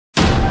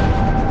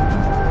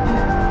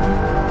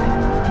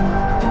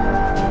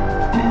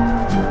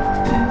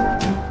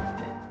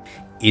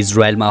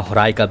इजरायलमा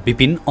हराएका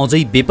विपिन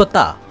अझै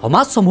बेपत्ता।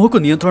 हमास समूहको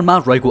नियन्त्रणमा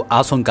रहेको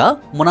आशंका।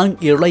 मनाङ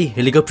एयरलाई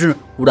हेलिकप्टर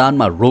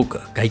उडानमा रोक।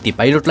 घाइते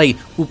पाइलटलाई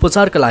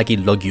उपचारका लागि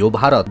लगियो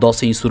भारत।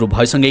 दशैं सुरु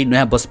भएसँगै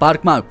नयाँ बस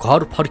पार्कमा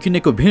घर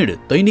फर्किनेको भिड।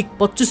 दैनिक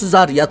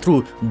 25,000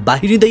 यात्रु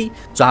बाहिरिँदै।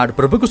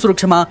 चाडपर्वको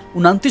सुरक्षामा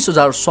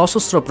 29,000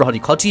 सशस्त्र प्रहरी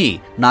खटिए।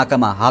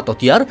 नाकामा हात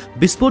हतियार,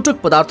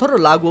 विस्फोटक पदार्थ र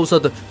लागु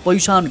औषध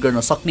पहिचान गर्न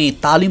सक्ने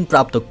तालिम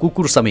प्राप्त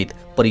कुकुर समेत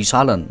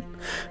परिचालन।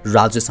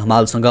 राजेश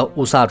हमालसँग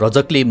उषा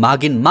रजकले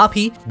मागिन्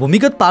माफी।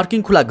 भूमिगत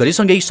पार्किङ खुला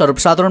गरिसँगै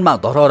सर्वसाधारणमा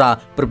धरहरा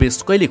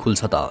प्रवेश कहिले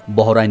खुल्छ त?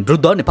 बहराइन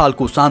विरुद्ध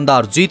नेपालको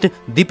शानदार जित।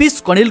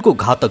 दिपेश कणेलको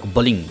घातक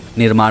बलिङ।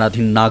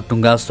 निर्माणाधीन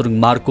नागढुङ्गा सुरुङ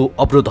मार्गको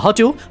अवरोध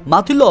हट्यो।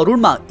 माथिल्लो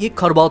अरुणमा 1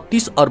 खर्ब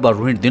 30 अर्ब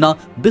ऋण दिन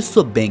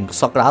विश्व बैंक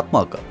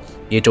सकारात्मक।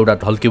 एटौडा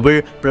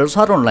ढल्केबेर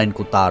प्रसारण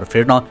लाइनको तार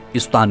फेर्न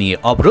स्थानीय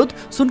अवरोध।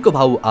 सुनको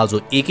भाउ आज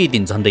एकै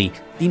दिन झन्डै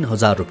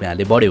 3,000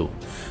 रुपियाँले बढ्यो।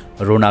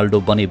 रोनाल्डो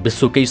बने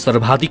विश्वकै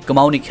सर्वाधिक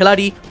कमाउने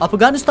खेलाडी।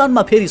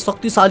 अफगानिस्तानमा फेरि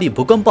शक्तिशाली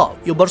भूकम्प।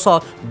 यो वर्ष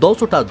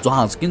 10 वटा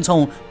जहाज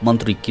किन्छौँ,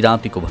 मन्त्री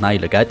किराँतीको भनाई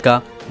लगायतका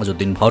आज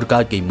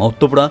दिनभरका केही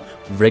महत्त्वपूर्ण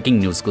ब्रेकिङ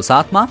न्युजको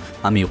साथमा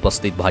हामी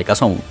उपस्थित भएका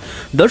छौँ।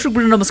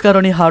 दर्शकवृन्द नमस्कार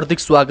अनि हार्दिक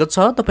स्वागत छ।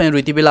 तपाईँहरू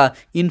यति बेला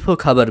इन्फो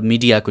खबर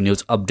मिडियाको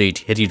न्युज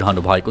अपडेट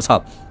हेरिरहनु भएको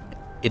छ।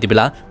 यति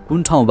बेला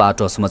कुन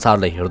ठाउँबाट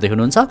समाचारलाई हेर्दै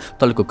हुनुहुन्छ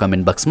तलको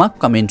कमेन्ट बक्समा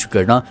कमेन्ट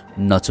गर्न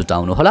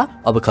नछुटाउनुहोला।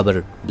 अब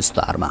खबर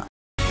विस्तारमा।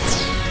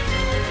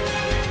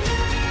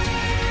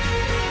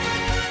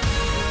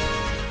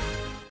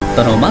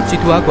 तनहुमा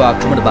चितुवाको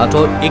आक्रमणबाट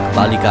एक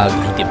बालिका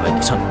घाइते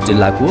भएकी छन्।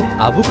 जिल्लाको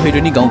आबु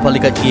खैरेनी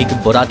गाउँपालिका 1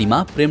 बरादीमा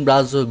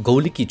प्रेमराज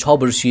गौलीकी 6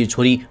 वर्षीय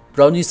छोरी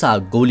प्रनिसा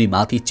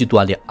गौलीमाथि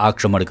चितुवाले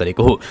आक्रमण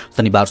गरेको हो।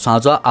 शनिबार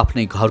साँझ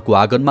आफ्नै घरको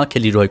आँगनमा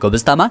खेलिरहेको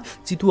अवस्थामा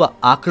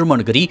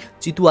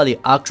चितुवाले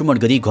आक्रमण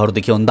गरी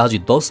घरदेखि अन्दाजी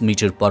 10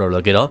 मिटर पर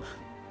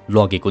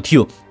लगेको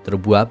थियो। तर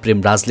बुवा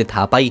प्रेमराजले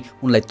थाहा पाई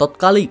उनलाई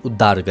तत्कालै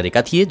उद्धार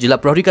गरेका थिए। जिल्ला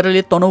प्रहरी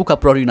कार्यालय तनहुका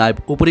प्रहरी नायब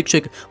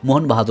उपरीक्षक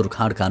मोहन बहादुर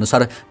खाँडका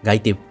अनुसार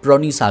घाइते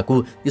प्रनिसाको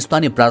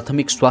स्थानीय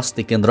प्राथमिक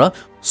स्वास्थ्य केन्द्र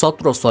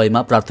 1700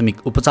 मा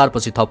प्राथमिक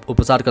उपचारपछि थप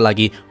उपचारका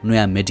लागि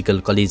नयाँ मेडिकल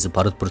कलेज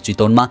भरतपुर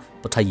चितवनमा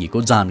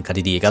पठाइएको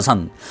जानकारी दिएका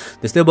छन्।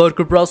 त्यस्तै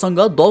अर्को प्रसङ्ग।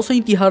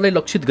 दशैं तिहारलाई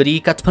लक्षित गरी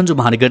काठमाडौँ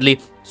महानगरले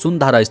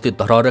सुनधारा स्थित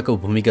धरहराको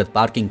भूमिगत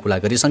पार्किङ खुला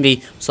गरेसँगै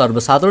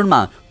सर्वसाधारणमा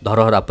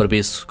धरहरा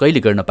प्रवेश कहिले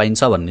गर्न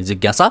पाइन्छ भन्ने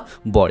जिज्ञासा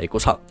बढेको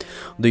छ।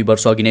 2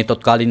 वर्ष अघि नै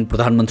तत्कालीन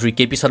प्रधानमन्त्री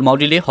केपी शर्मा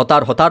ओलीले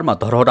हतारमा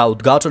धरहरा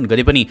उद्घाटन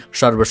गरे पनि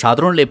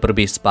सर्वसाधारणले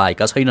प्रवेश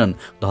पाएका छैनन्।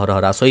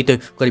 धरहरा सहित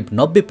करिब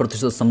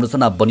 90%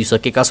 संरचना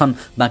बनिसकेका छन्।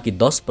 बाँकी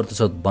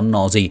 10% बन्न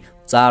अझै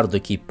 4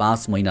 देखि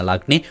 5 महिना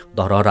लाग्ने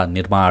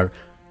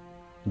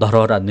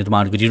धरहरा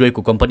निर्माण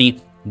गरिरहेको company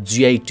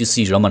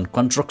GITC Raman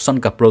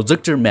कन्स्ट्रक्सनका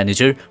project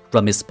manager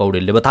Ramesh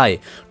पौडेलले बताए।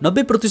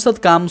 90%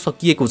 काम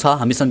सकिएको छ।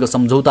 हामीसँग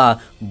सम्झौता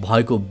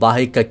भएको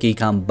बाहेकका केही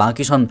काम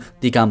बाँकी छन्।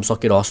 ती काम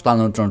सकेर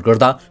हस्तान्तरण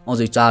गर्दा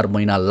अझै 4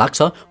 महिना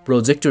लाग्छ,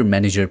 प्रोजेक्ट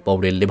म्यानेजर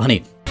पौडेलले भने।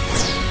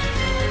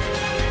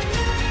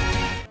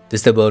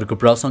 त्यस्तै अर्को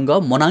प्रसङ्ग।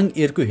 मनाङ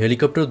एयरको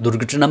हेलिकप्टर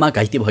दुर्घटनामा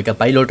घाइते भएका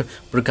पाइलट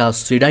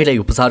प्रकाश श्रीडाईलाई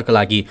उपचारका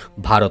लागि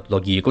भारत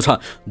लगिएको छ।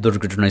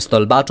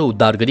 दुर्घटनास्थलबाट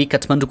उद्धार गरी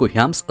काठमाडौँको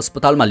ह्याम्स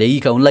अस्पतालमा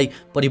ल्याइएका उनलाई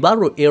परिवार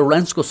र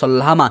एयरलाइन्सको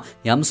सल्लाहमा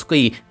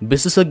ह्याम्सकै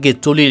विशेषज्ञ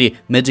टोलीले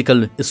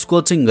मेडिकल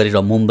स्कोचिङ गरेर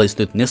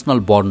मुम्बईस्थित नेसनल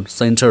बर्न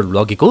सेन्टर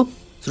लगेको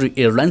श्री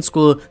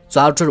एयरलाइन्सको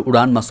चार्टर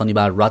उडानमा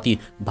शनिबार राति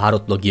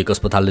भारत लगिएको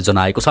अस्पतालले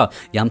जनाएको छ।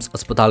 ह्याम्स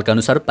अस्पतालका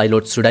अनुसार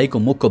पाइलट श्रीडाईको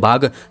मुखको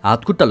भाग,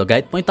 हातखुट्टा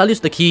लगायत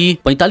 45 देखि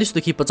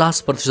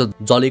 50%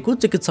 जलेको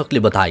चिकित्सकले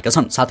बताएका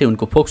छन्। साथै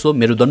उनको फोक्सो,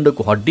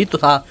 मेरुदण्डको हड्डी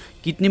तथा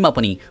किडनीमा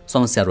पनि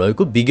समस्या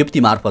रहेको विज्ञप्ति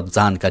मार्फत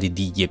जानकारी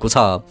दिइएको छ।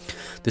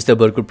 त्यस्तै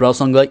अर्को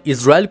प्रसङ्ग।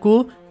 इजरायलको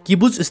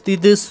किबुज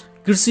स्थित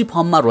कृषि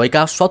फर्ममा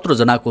रहेका 17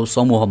 जनाको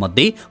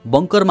समूहमध्ये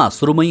बङ्करमा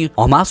सुरुमै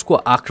हमासको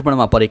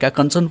आक्रमणमा परेका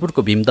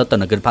कञ्चनपुरको भीमदत्त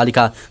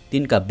नगरपालिका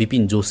 3 का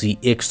विपिन जोशी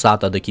 1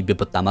 सातादेखि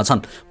बेपत्तामा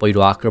छन्।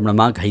 पहिलो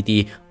आक्रमणमा घाइते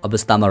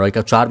अवस्थामा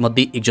रहेका 4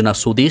 मध्ये 1 जना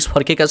स्वदेश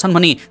फर्केका छन्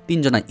भने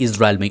 3 जना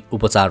इजरायलमै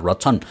उपचाररत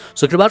छन्।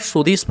 शुक्रबार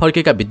स्वदेश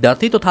फर्केका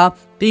विद्यार्थी तथा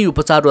त्यही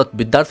उपचाररत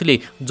विद्यार्थीले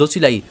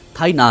जोशीलाई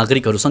थाई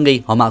नागरिकहरूसँगै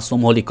हमास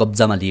समूहले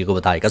कब्जामा लिएको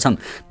बताएका छन्।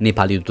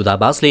 नेपाली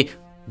दूतावासले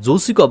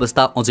जोशीको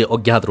अवस्था अझै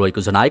अज्ञात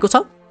रहेको जनाएको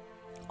छ।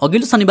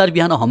 अघिल्लो शनिबार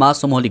बिहान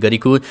हमास समूहले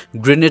गरेको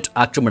ग्रेनेड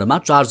आक्रमणमा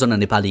 4 जना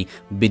नेपाली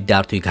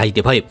विद्यार्थी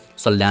घाइते भए।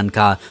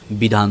 सल्यानका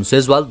विधान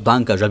सेजवाल,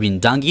 दाङका रविन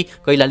डाङ्गी,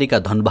 कैलालीका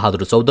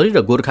धनबहादुर चौधरी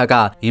र गोर्खाका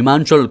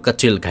हिमाञ्चल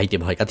कटेल घाइते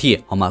भएका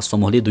थिए। हमास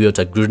समूहले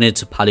 2वटा ग्रेनेड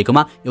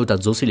फालेकोमा एउटा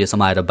जोशीले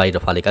समाएर बाहिर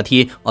फालेका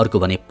थिए, अर्को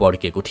भने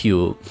पड्केको थियो।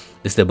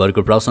 त्यस्तै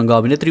अर्को प्रसङ्ग।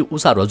 अभिनेत्री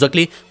उषा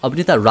रजकले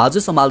अभिनेता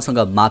राजेश हमालसँग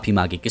माफी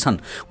मागेकी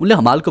छन्। उनले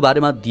हमालको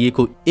बारेमा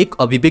दिएको एक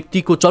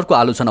अभिव्यक्तिको चर्को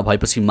आलोचना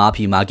भएपछि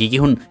माफी मागेकी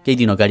हुन्। केही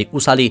दिन अगाडि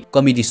उषाले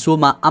कमेडी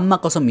सोमा आम्मा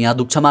कसम यहाँ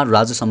दुख्छमा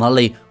राजेश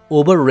हमाललाई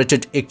ओभर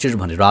रेटेड एक्टर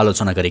भनेर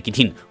आलोचना गरेकी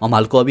थिइन्।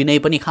 हमालको अभिनय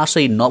पनि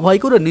खासै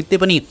नभएको र नृत्य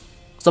पनि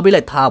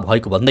सबैलाई थाहा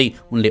भएको भन्दै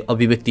उनले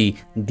अभिव्यक्ति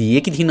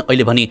दिएकी थिइन्।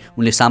 अहिले भने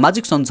उनले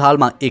सामाजिक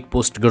सञ्जालमा एक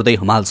पोस्ट गर्दै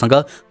हमालसँग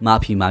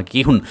माफी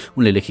मागेकी हुन्।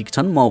 उनले लेखेकी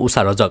छन्, म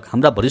उषा रजक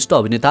हाम्रा वरिष्ठ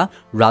अभिनेता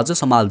राजा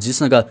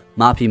समालजीसँग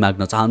माफी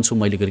माग्न चाहन्छु।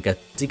 मैले गरेका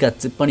टीका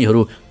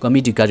टिप्पणीहरू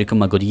कमेडी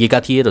कार्यक्रममा गरिएका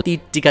थिए र ती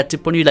टीका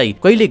टिप्पणीलाई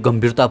कहिले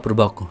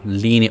गम्भीरतापूर्वक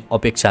लिने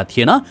अपेक्षा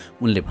थिएन,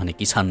 उनले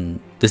भनेकी छन्।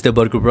 त्यस्तै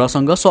वर्गको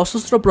प्रसङ्ग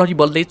सशस्त्र प्रहरी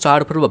बलले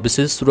चाडपर्व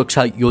विशेष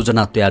सुरक्षा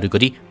योजना तयारी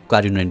गरी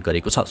कार्यान्वयन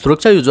गरेको छ।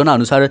 सुरक्षा योजना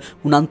अनुसार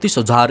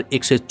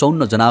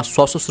 29,154 जना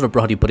सशस्त्र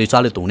प्रहरी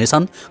परिचालित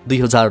हुनेछन्।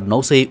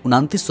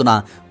 2,929 जना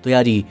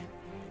तयारी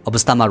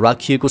अवस्थामा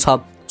राखिएको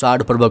छ।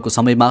 चाडपर्वको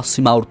समयमा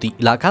सीमावर्ती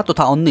इलाका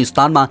तथा अन्य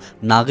स्थानमा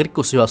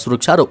नागरिकको सेवा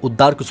सुरक्षा र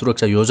उद्धारको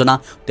सुरक्षा योजना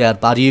तयार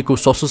पारिएको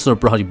सशस्त्र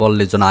प्रहरी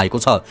बलले जनाएको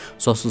छ।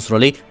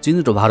 सशस्त्रले चीन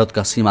र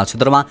भारतका सीमा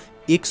क्षेत्रमा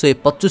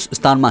 125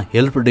 स्थानमा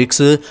हेल्प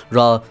डेस्क र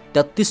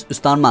 33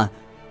 स्थानमा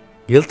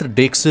हेल्थ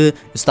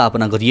डेस्क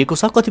स्थापना गरिएको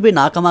छ। कतिपय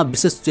नाकामा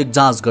विशेष चेक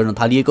जाँच गर्न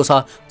थालिएको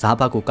छ।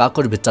 झापाको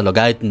काकर भित्ता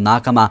लगायत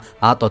नाकामा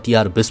हात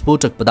हतियार,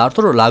 विस्फोटक पदार्थ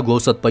र लागु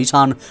औषध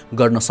पहिचान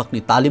गर्न सक्ने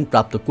तालिम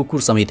प्राप्त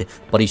कुकुर समेत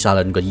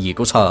परिचालन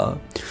गरिएको छ।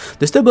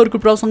 त्यस्तै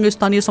वर्गको प्रसङ्ग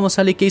स्थानीय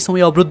समस्याले केही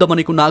समय अवरुद्ध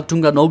बनेको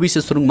नागढुङ्गा 9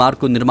 विशेष सुरुङ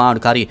मार्गको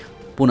निर्माण कार्य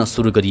पुनः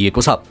सुरु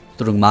गरिएको छ।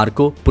 सुरुङ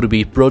मार्गको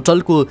पूर्वी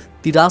पोर्टलको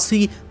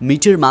 83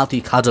 मिटर माथि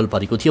खाडल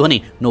परेको थियो भने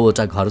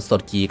 9वटा घर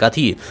सर्किएका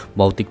थिए।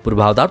 भौतिक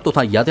पूर्वाधार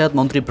तथा यातायात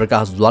मन्त्री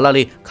प्रकाश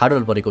ज्वालाले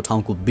खाडल परेको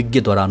ठाउँको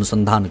विज्ञद्वारा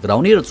अनुसन्धान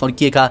गराउने र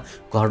सर्किएका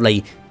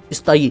घरलाई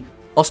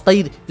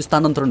अस्थायी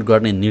स्थानान्तरण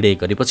गर्ने निर्णय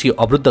गरेपछि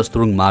अवरुद्ध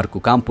सुरुङ मार्गको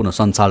काम पुनः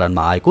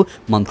सञ्चालनमा आएको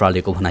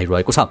मन्त्रालयको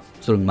भनाइरहेको छ।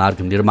 सुरुङ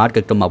मार्ग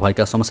निर्माणका क्रममा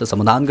भएका समस्या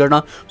समाधान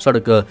गर्न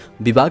सडक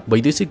विभाग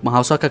वैदेशिक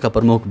महाशाखाका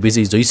प्रमुख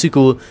विजय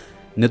जैसीको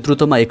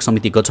नेतृत्वमा एक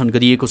समिति गठन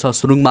गरिएको छ।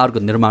 सुरुङ मार्ग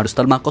निर्माण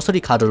स्थलमा कसरी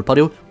खाडल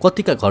पर्यो,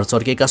 कतिका घर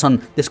सर्केका छन्,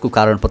 त्यसको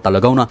कारण पत्ता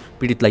लगाउन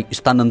पीडितलाई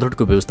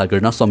स्थानान्तरणको व्यवस्था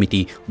गर्न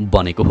समिति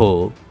बनेको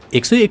हो।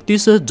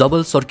 131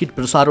 जबल सर्किट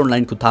प्रसारण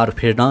लाइनको तार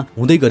फेर्न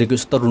हुँदै गरेको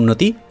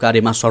स्तरोन्नति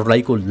कार्यमा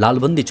सर्लाहीको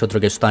लालबन्दी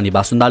क्षेत्रका स्थानीय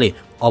बासिन्दाले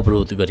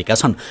अवरोध गरेका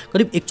छन्।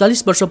 करिब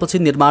 41 वर्षपछि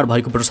निर्माण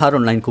भएको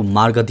प्रसारण लाइनको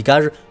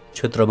मार्गाधिकार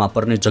क्षेत्रमा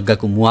पर्ने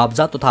जग्गाको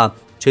मुआवजा तथा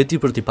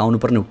क्षतिपूर्ति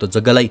पाउनुपर्ने उक्त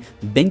जग्गालाई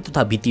बैंक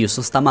तथा वित्तीय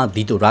संस्थामा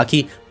धितो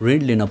राखी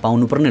ऋण लिन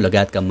पाउनुपर्ने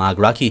लगायतका माग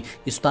राखी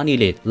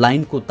स्थानीयले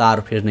लाइनको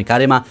तार फेर्ने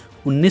कार्यमा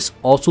 19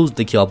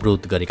 असोजदेखि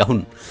अवरोध गरेका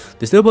हुन्।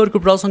 त्यस्तै वर्गको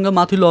प्रसङ्ग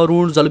माथिल्लो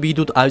अरुण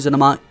जलविद्युत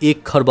आयोजनामा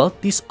 1 खर्ब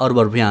 30 अर्ब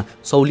रुपियाँ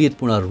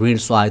सहुलियतपूर्ण ऋण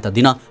सहायता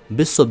दिन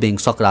विश्व बैंक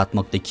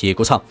सकारात्मक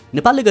देखिएको छ।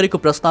 नेपालले गरेको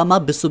प्रस्तावमा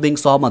विश्व बैंक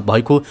सहमत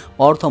भएको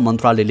अर्थ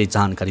मन्त्रालयले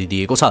जानकारी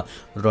दिएको छ।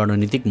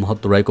 रणनीतिक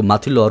महत्त्व रहेको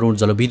माथिल्लो अरुण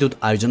जलविद्युत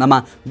आयोजनामा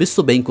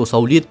विश्व बैंकको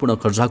सहुलियतपूर्ण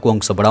खर्चको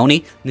अंश बढाउने,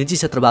 निजी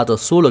क्षेत्रबाट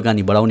सो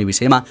लगानी बढाउने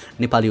विषयमा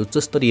नेपाली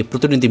उच्चस्तरीय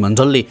प्रतिनिधि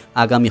मण्डलले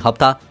आगामी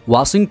हप्ता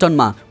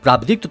वाशिङटनमा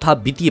प्राविधिक तथा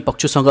वित्तीय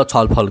पक्षसँग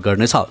छलफल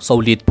गर्नेछ।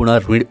 सहुलियतपूर्ण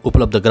ऋण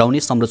उपलब्ध गराउने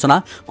संरचना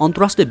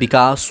अन्तर्राष्ट्रिय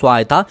विकास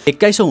सहायता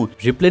 21औं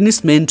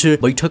रिप्लेनिसमेन्ट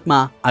बैठकमा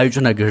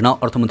आयोजना गर्न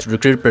अर्थमन्त्री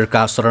डाक्टर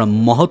प्रकाश शरण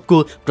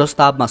महतको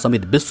प्रस्तावमा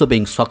समेत विश्व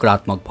बैंक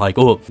सकारात्मक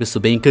भएको हो। विश्व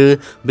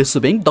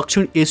बैंक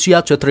दक्षिण एसिया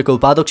क्षेत्रका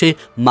उपाध्यक्ष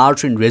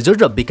मार्टिन रेजर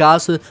र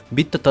विकास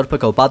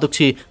वित्ततर्फका उपाध्यक्ष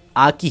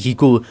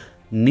आकिहिको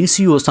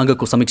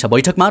निसियोसँगको समीक्षा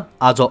बैठकमा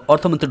आज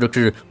अर्थमन्त्री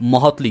डाक्टर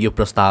महतले यो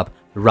प्रस्ताव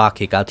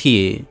राखेका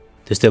थिए।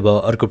 त्यस्तै अब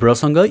अर्को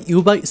प्रसङ्ग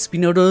युवा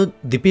स्पिनर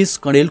दिपेश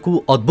कणेलको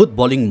अद्भुत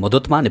बलिङ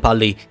मद्दतमा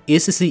नेपालले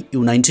एसिसी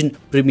U19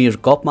 प्रिमियर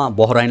कपमा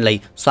बहराइनलाई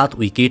 7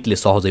 विकेटले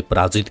सहजै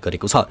पराजित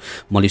गरेको छ।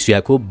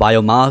 मलेसियाको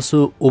बायोमास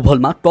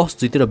ओभलमा टस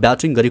जितेर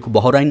ब्याटिङ गरेको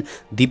बहराइन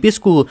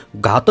दिपेशको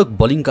घातक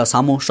बलिङका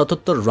सामु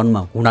 77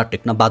 रनमा हुना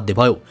टेक्न बाध्य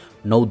भयो।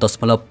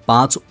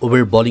 9.5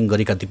 ओभर बलिङ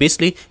गरेका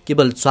दिपेशले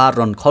केवल 4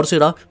 रन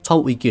खर्चेर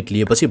 6 विकेट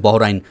लिएपछि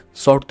बहराइन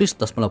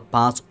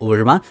 37.5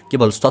 ओभरमा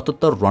केवल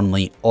 77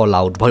 रनमै अल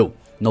आउट भयो।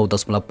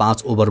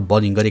 9.5 ओभर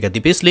बलिङ गरेका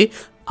दिपेशले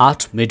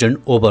 8 मेडन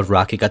ओभर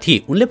राखेका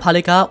थिए। उनले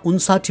फालेका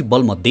 59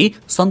 बलमध्ये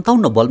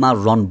 57 बलमा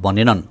रन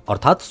बनेनन्,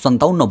 अर्थात्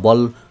 57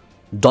 बल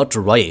डट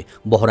रहे।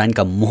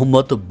 बहराइनका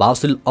मोहम्मद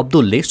बासिल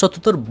अब्दुलले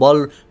 77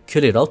 बल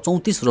खेलेर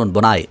 34 रन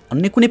बनाए।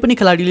 अन्य कुनै पनि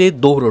खेलाडीले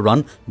दोहोरो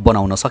रन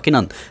बनाउन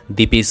सकेनन्।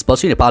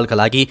 दिपेशपछि नेपालका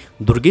लागि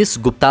दुर्गेश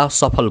गुप्ता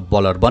सफल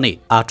बलर बने।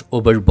 8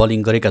 ओभर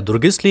बलिङ गरेका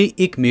दुर्गेशले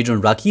 1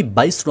 मेडन राखी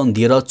 22 रन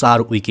दिएर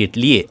 4 विकेट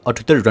लिए।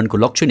 78 रनको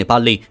लक्ष्य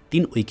नेपालले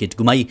 3 विकेट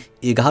गुमाई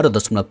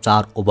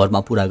 11.4 ओभरमा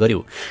पूरा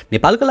गर्यो।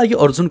 नेपालका लागि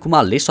अर्जुन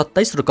कुमारले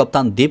 27 र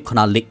कप्तान देव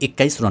खनालले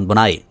 21 रन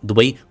बनाए।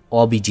 दुवै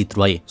अविजित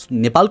रहे।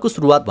 नेपालको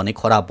सुरुवात भने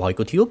खराब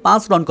भएको थियो।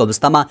 5 रनको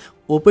अवस्थामा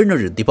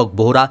ओपनर दीपक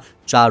बोहरा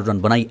 4 रन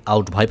बनाई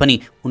आउट भए पनि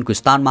उनको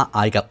स्थानमा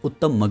आएका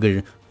उत्तम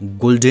मगर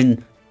गोल्डन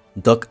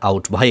डक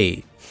आउट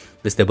भए।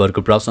 त्यस्तै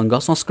वर्गको प्रसङ्ग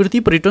संस्कृति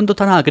पर्यटन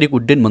तथा नागरिक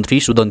उड्डयन मन्त्री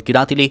सुदन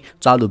किराँतीले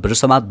चालु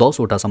वर्षमा 10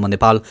 वटासम्म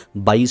नेपाल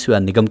वायु सेवा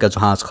निगमका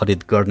जहाज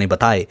खरिद गर्ने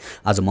बताए।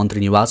 आज मन्त्री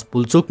निवास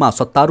पुल्चोकमा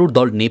सत्तारूढ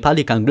दल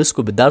नेपाली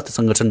काङ्ग्रेसको विद्यार्थी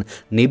संगठन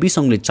नेभी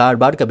सङ्घले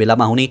चाडबाडका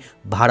बेलामा हुने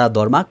भाडा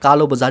दरमा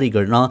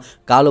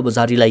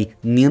कालोबजारीलाई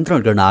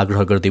नियन्त्रण गर्न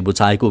आग्रह गर्दै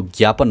बुझाएको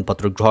ज्ञापन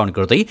पत्र ग्रहण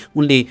गर्दै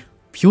उनले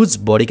फ्युज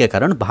बढेका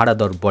कारण भाडा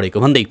दर बढेको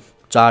भन्दै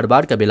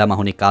चाडबाडका बेलामा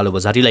हुने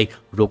कालोबजारीलाई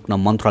रोक्न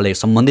मन्त्रालय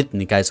सम्बन्धित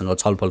निकायसँग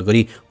छलफल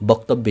गरी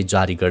वक्तव्य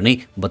जारी गर्ने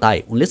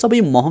बताए। उनले सबै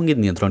महँगी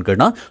नियन्त्रण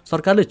गर्न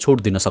सरकारले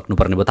छुट दिन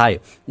सक्नुपर्ने बताए।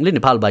 उनले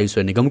नेपाल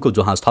वायुसेवा निगमको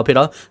जहाज थपेर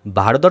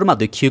भाडादरमा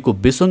देखिएको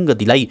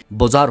विसङ्गतिलाई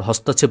बजार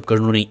हस्तक्षेप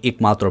गर्नु नै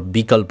एकमात्र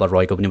विकल्प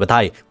रहेको पनि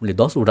बताए। उनले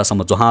 10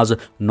 वटासम्म जहाज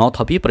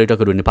नथपी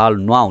पर्यटकहरू नेपाल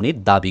नआउने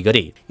दाबी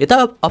गरे। यता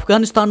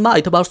अफगानिस्तानमा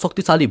आइतबार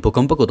शक्तिशाली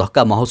भूकम्पको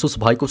धक्का महसुस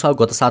भएको छ।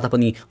 गत साता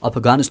पनि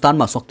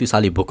अफगानिस्तानमा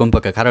शक्तिशाली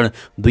भूकम्पका कारण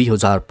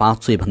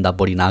 2500 भन्दा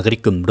बढी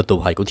नागरिकको मृत्यु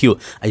भएको थियो।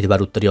 आइतबार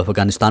उत्तरी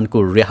अफगानिस्तानको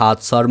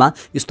रेहात शहरमा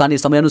स्थानीय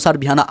समयअनुसार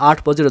बिहान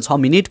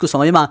 8:06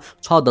 समयमा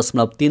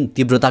 6.3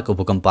 तीव्रताको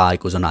भूकम्प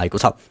आएको जनाएको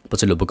छ।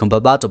 पछिल्लो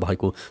भूकम्पबाट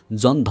भएको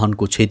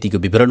जनधनको क्षतिको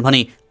विवरण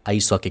भने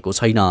आइसकेको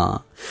छैन।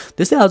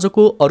 त्यस्तै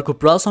आजको अर्को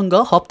प्रसङ्ग,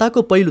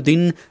 हप्ताको पहिलो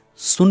दिन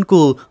सुनको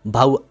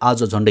भाउ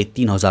आज झन्डै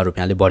 3000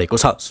 रुपियाँले बढेको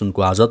छ।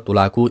 सुनको आज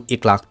तोलाको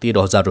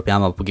 1,13,000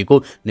 रुपियाँमा पुगेको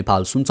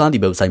नेपाल सुनचाँदी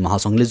व्यवसायी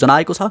महासङ्घले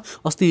जनाएको छ।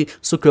 अस्ति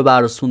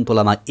शुक्रबार सुन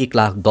तोलामा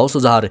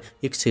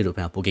 1,10,100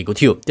 रुपियाँ पुगेको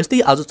थियो। त्यस्तै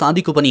आज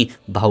चाँदीको पनि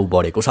भाउ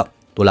बढेको छ।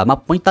 तोलामा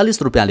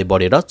 45 रुपियाँले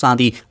बढेर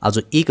चाँदी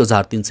आज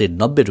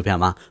 1,390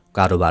 रुपियाँमा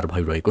कारोबार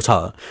भइरहेको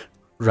छ।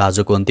 र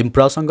आजको अन्तिम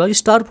प्रसङ्ग,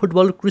 स्टार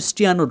फुटबल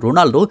क्रिस्टियानो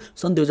रोनाल्डो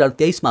सन्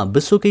 2023मा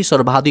विश्वकै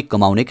सर्वाधिक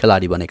कमाउने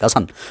खेलाडी बनेका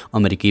छन्।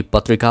 अमेरिकी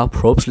पत्रिका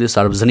फोर्ब्सले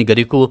सार्वजनिक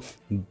गरेको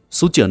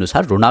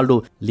सूचीअनुसार रोनाल्डो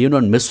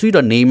लियोनल मेस्सी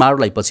र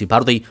नेइमारलाई पछि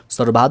पार्दै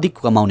सर्वाधिक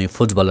कमाउने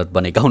फुटबलर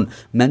बनेका हुन्।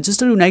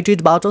 Manchester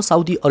युनाइटेडबाट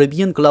Saudi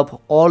Arabian club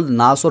all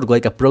नासर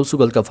गएका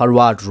पोर्चुगलका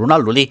फरवार्ड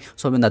रोनाल्डोले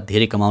सबैभन्दा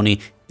धेरै कमाउने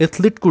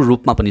एथलिटको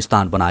रूपमा पनि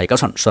स्थान बनाएका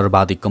छन्।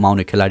 सर्वाधिक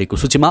कमाउने खेलाडीको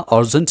सूचीमा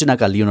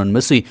अर्जेन्टिनाका लियोनल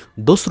मेस्सी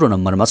दोस्रो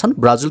नम्बरमा छन्।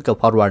 ब्राजिलका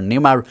फरवार्ड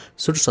नेइमार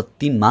शीर्ष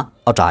 3मा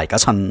अटाएका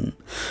छन्।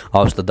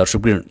 हवस् त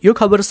दर्शकवृन्द, यो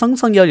खबर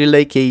सँगसँगै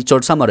अहिलेलाई केही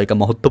चर्चामा रहेका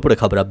महत्त्वपूर्ण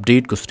खबर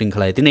अपडेटको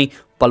श्रृङ्खला यति नै।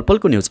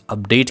 पलपलको न्युज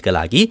अपडेटका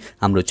लागि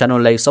हाम्रो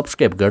च्यानललाई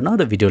सब्स्क्राइब गर्न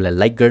र भिडियोलाई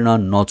लाइक गर्न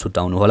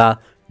नछुटाउनुहोला।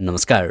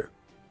 नमस्कार।